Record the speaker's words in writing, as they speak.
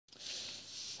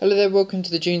Hello there, welcome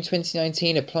to the June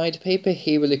 2019 applied paper.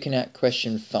 Here we're looking at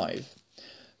question 5.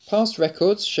 Past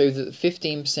records show that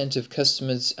 15% of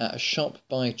customers at a shop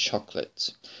buy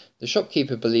chocolate. The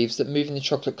shopkeeper believes that moving the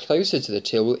chocolate closer to the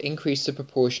till will increase the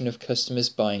proportion of customers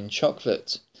buying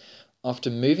chocolate.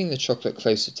 After moving the chocolate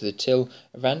closer to the till,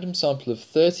 a random sample of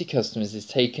 30 customers is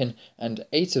taken and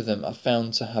 8 of them are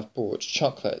found to have bought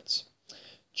chocolate.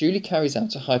 Julie carries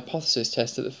out a hypothesis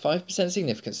test at the 5%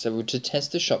 significance level to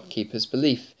test the shopkeeper's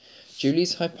belief.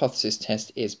 Julie's hypothesis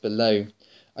test is below.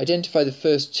 Identify the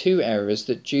first 2 errors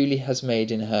that Julie has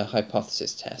made in her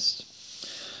hypothesis test.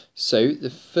 So the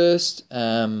first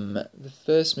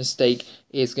mistake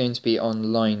is going to be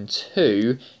on line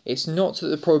 2. It's not that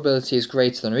the probability is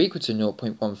greater than or equal to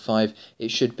 0.15.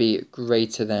 It should be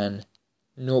greater than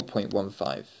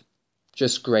 0.15.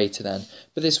 Just greater than,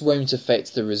 but this won't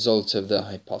affect the result of the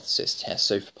hypothesis test.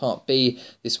 So for part B,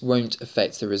 this won't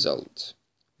affect the result.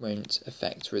 Won't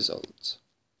affect result.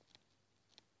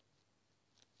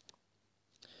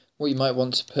 What you might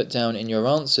want to put down in your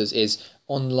answers is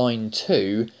on line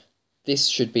 2, this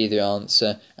should be the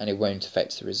answer and it won't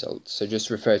affect the result. So just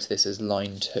refer to this as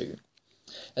line 2.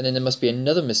 And then there must be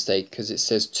another mistake because it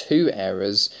says 2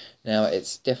 errors. Now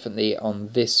it's definitely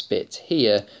on this bit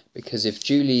here, because if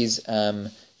Julie's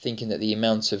thinking that the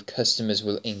amount of customers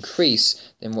will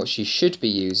increase, then what she should be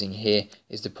using here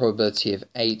is the probability of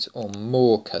 8 or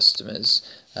more customers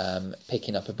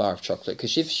picking up a bar of chocolate.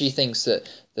 Because if she thinks that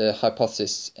the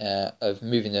hypothesis of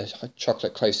moving the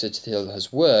chocolate closer to the till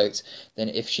has worked, then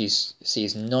if she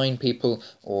sees 9 people,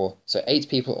 or so 8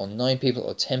 people, or 9 people,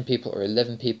 or 10 people, or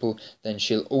 11 people, then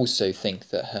she'll also think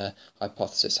that her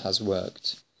hypothesis has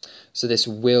worked. So this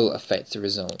will affect the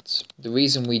result. The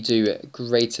reason we do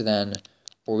greater than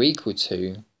or equal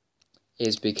to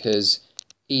is because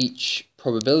each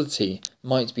probability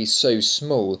might be so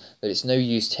small that it's no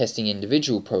use testing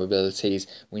individual probabilities.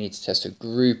 We need to test a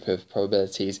group of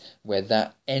probabilities where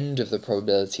that end of the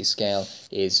probability scale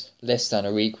is less than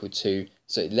or equal to,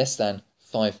 so less than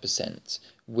 5%,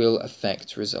 will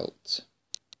affect result.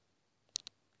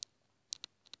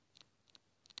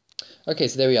 Okay,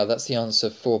 so there we are. That's the answer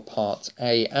for part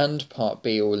A and part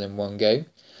B all in one go.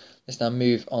 Let's now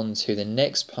move on to the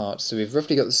next part. So we've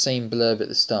roughly got the same blurb at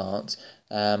the start.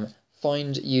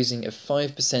 Find, using a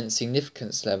 5%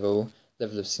 significance level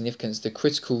of significance, the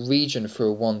critical region for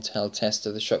a one-tail test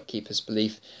of the shopkeeper's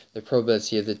belief. The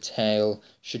probability of the tail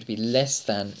should be less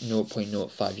than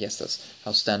 0.05. Yes, that's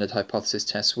how standard hypothesis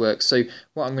tests work. So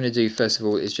what I'm going to do first of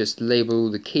all is just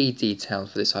label the key detail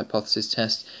for this hypothesis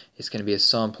test. It's going to be a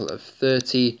sample of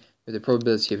 30 with a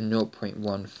probability of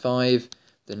 0.15.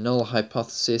 The null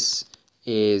hypothesis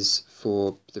is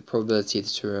for the probability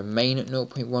to remain at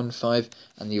 0.15,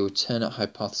 and the alternate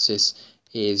hypothesis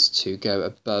is to go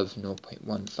above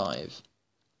 0.15.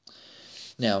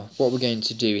 Now, what we're going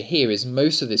to do here is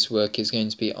most of this work is going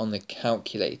to be on the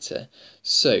calculator.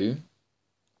 So,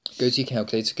 go to your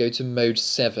calculator, go to mode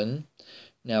 7.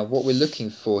 Now, what we're looking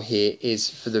for here is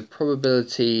for the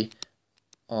probability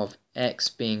of x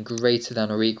being greater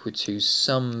than or equal to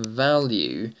some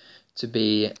value to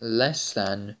be less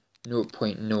than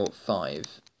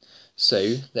 0.05.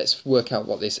 So let's work out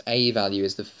what this a value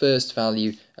is, the first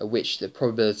value at which the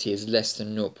probability is less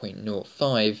than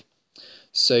 0.05.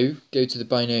 So go to the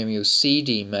binomial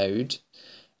CD mode,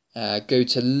 go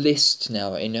to list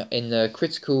now. In the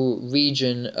critical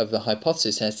region of the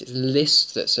hypothesis test, it's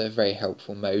list that's a very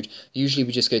helpful mode. Usually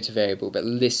we just go to variable, but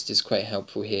list is quite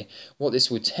helpful here. What this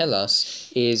will tell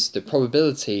us is the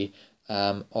probability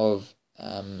of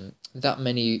that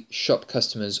many shop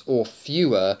customers or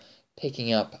fewer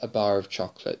picking up a bar of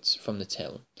chocolate from the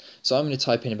till. So I'm going to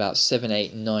type in about 7,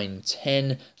 8, 9,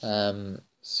 10,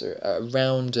 so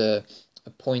around a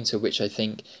point at which I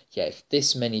think, yeah, if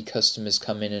this many customers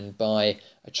come in and buy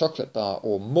a chocolate bar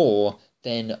or more,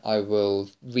 then I will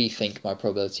rethink my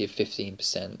probability of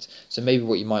 15%. So maybe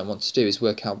what you might want to do is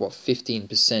work out what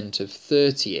 15% of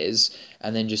 30 is,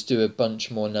 and then just do a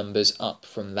bunch more numbers up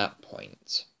from that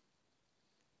point.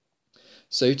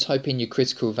 So type in your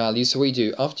critical values. So what you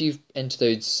do, after you've entered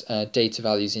those data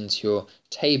values into your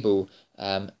table,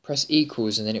 press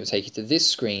equals, and then it will take you to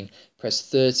this screen. Press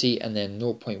 30 and then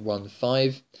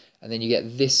 0.15, and then you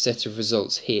get this set of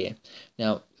results here.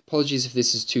 Now, apologies if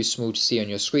this is too small to see on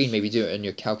your screen. Maybe do it on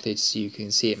your calculator so you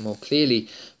can see it more clearly.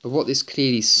 But what this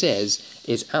clearly says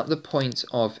is at the point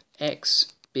of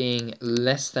x being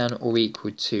less than or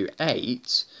equal to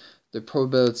 8, the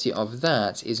probability of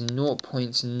that is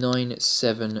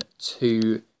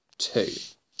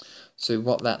 0.9722. So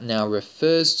what that now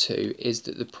refers to is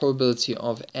that the probability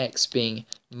of x being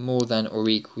more than or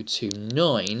equal to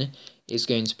 9 is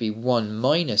going to be 1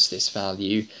 minus this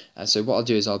value. And so what I'll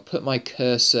do is I'll put my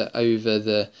cursor over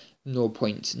the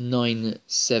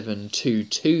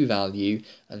 0.9722 value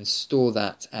and store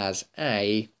that as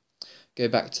A. Go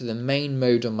back to the main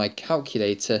mode on my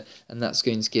calculator, and that's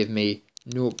going to give me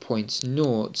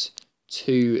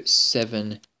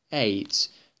 0.0278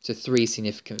 to 3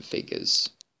 significant figures.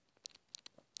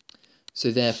 So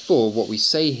therefore, what we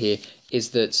say here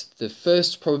is that the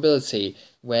first probability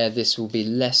where this will be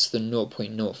less than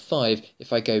 0.05,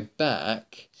 if I go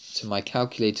back to my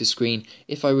calculator screen,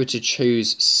 if I were to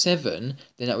choose 7,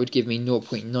 then that would give me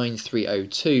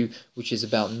 0.9302, which is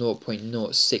about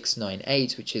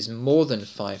 0.0698, which is more than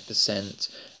 5%.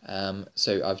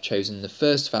 So I've chosen the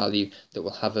first value that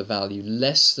will have a value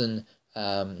less than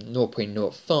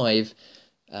 0.05,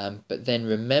 but then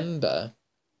remember,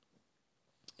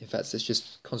 in fact, let's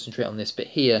just concentrate on this bit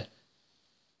here.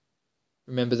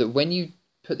 Remember that when you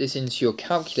put this into your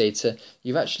calculator,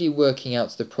 you're actually working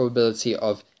out the probability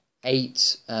of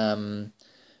 8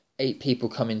 people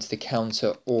come into the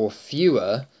counter or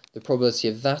fewer. The probability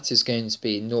of that is going to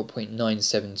be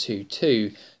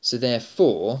 0.9722. So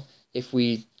therefore, if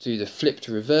we do the flipped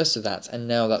reverse of that, and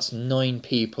now that's 9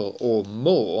 people or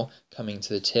more coming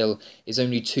to the till, is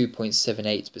only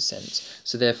 2.78%.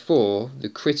 So therefore, the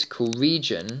critical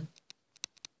region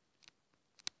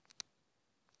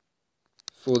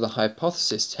for the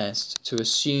hypothesis test to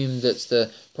assume that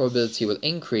the probability will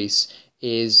increase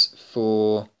is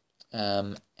for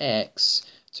x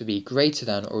to be greater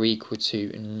than or equal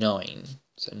to 9.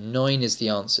 So 9 is the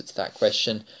answer to that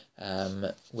question,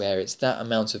 where it's that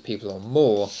amount of people or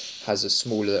more has a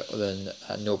smaller than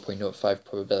 0.05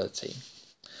 probability.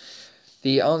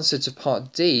 The answer to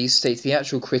part D states the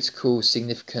actual critical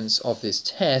significance of this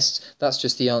test. That's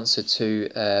just the answer to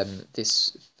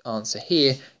this answer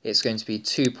here. It's going to be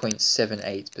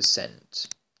 2.78%.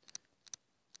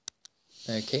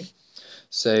 Okay,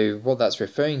 so what that's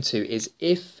referring to is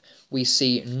if we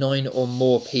see 9 or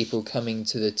more people coming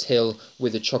to the till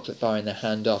with a chocolate bar in their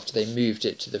hand after they moved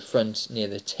it to the front near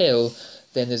the till,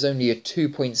 then there's only a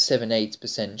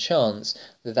 2.78% chance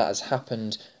that that has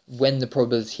happened. When the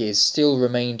probability is still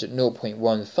remained at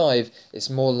 0.15, it's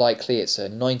more likely, it's a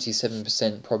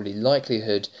 97% probably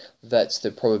likelihood that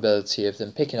the probability of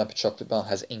them picking up a chocolate bar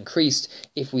has increased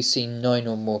if we see 9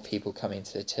 or more people coming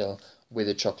to the till with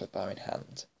a chocolate bar in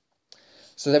hand.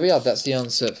 So there we are, that's the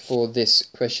answer for this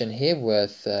question here,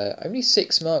 worth only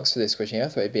 6 marks for this question here. I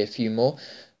thought it'd be a few more.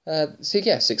 So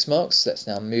yeah, 6 marks. Let's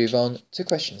now move on to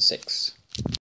question 6.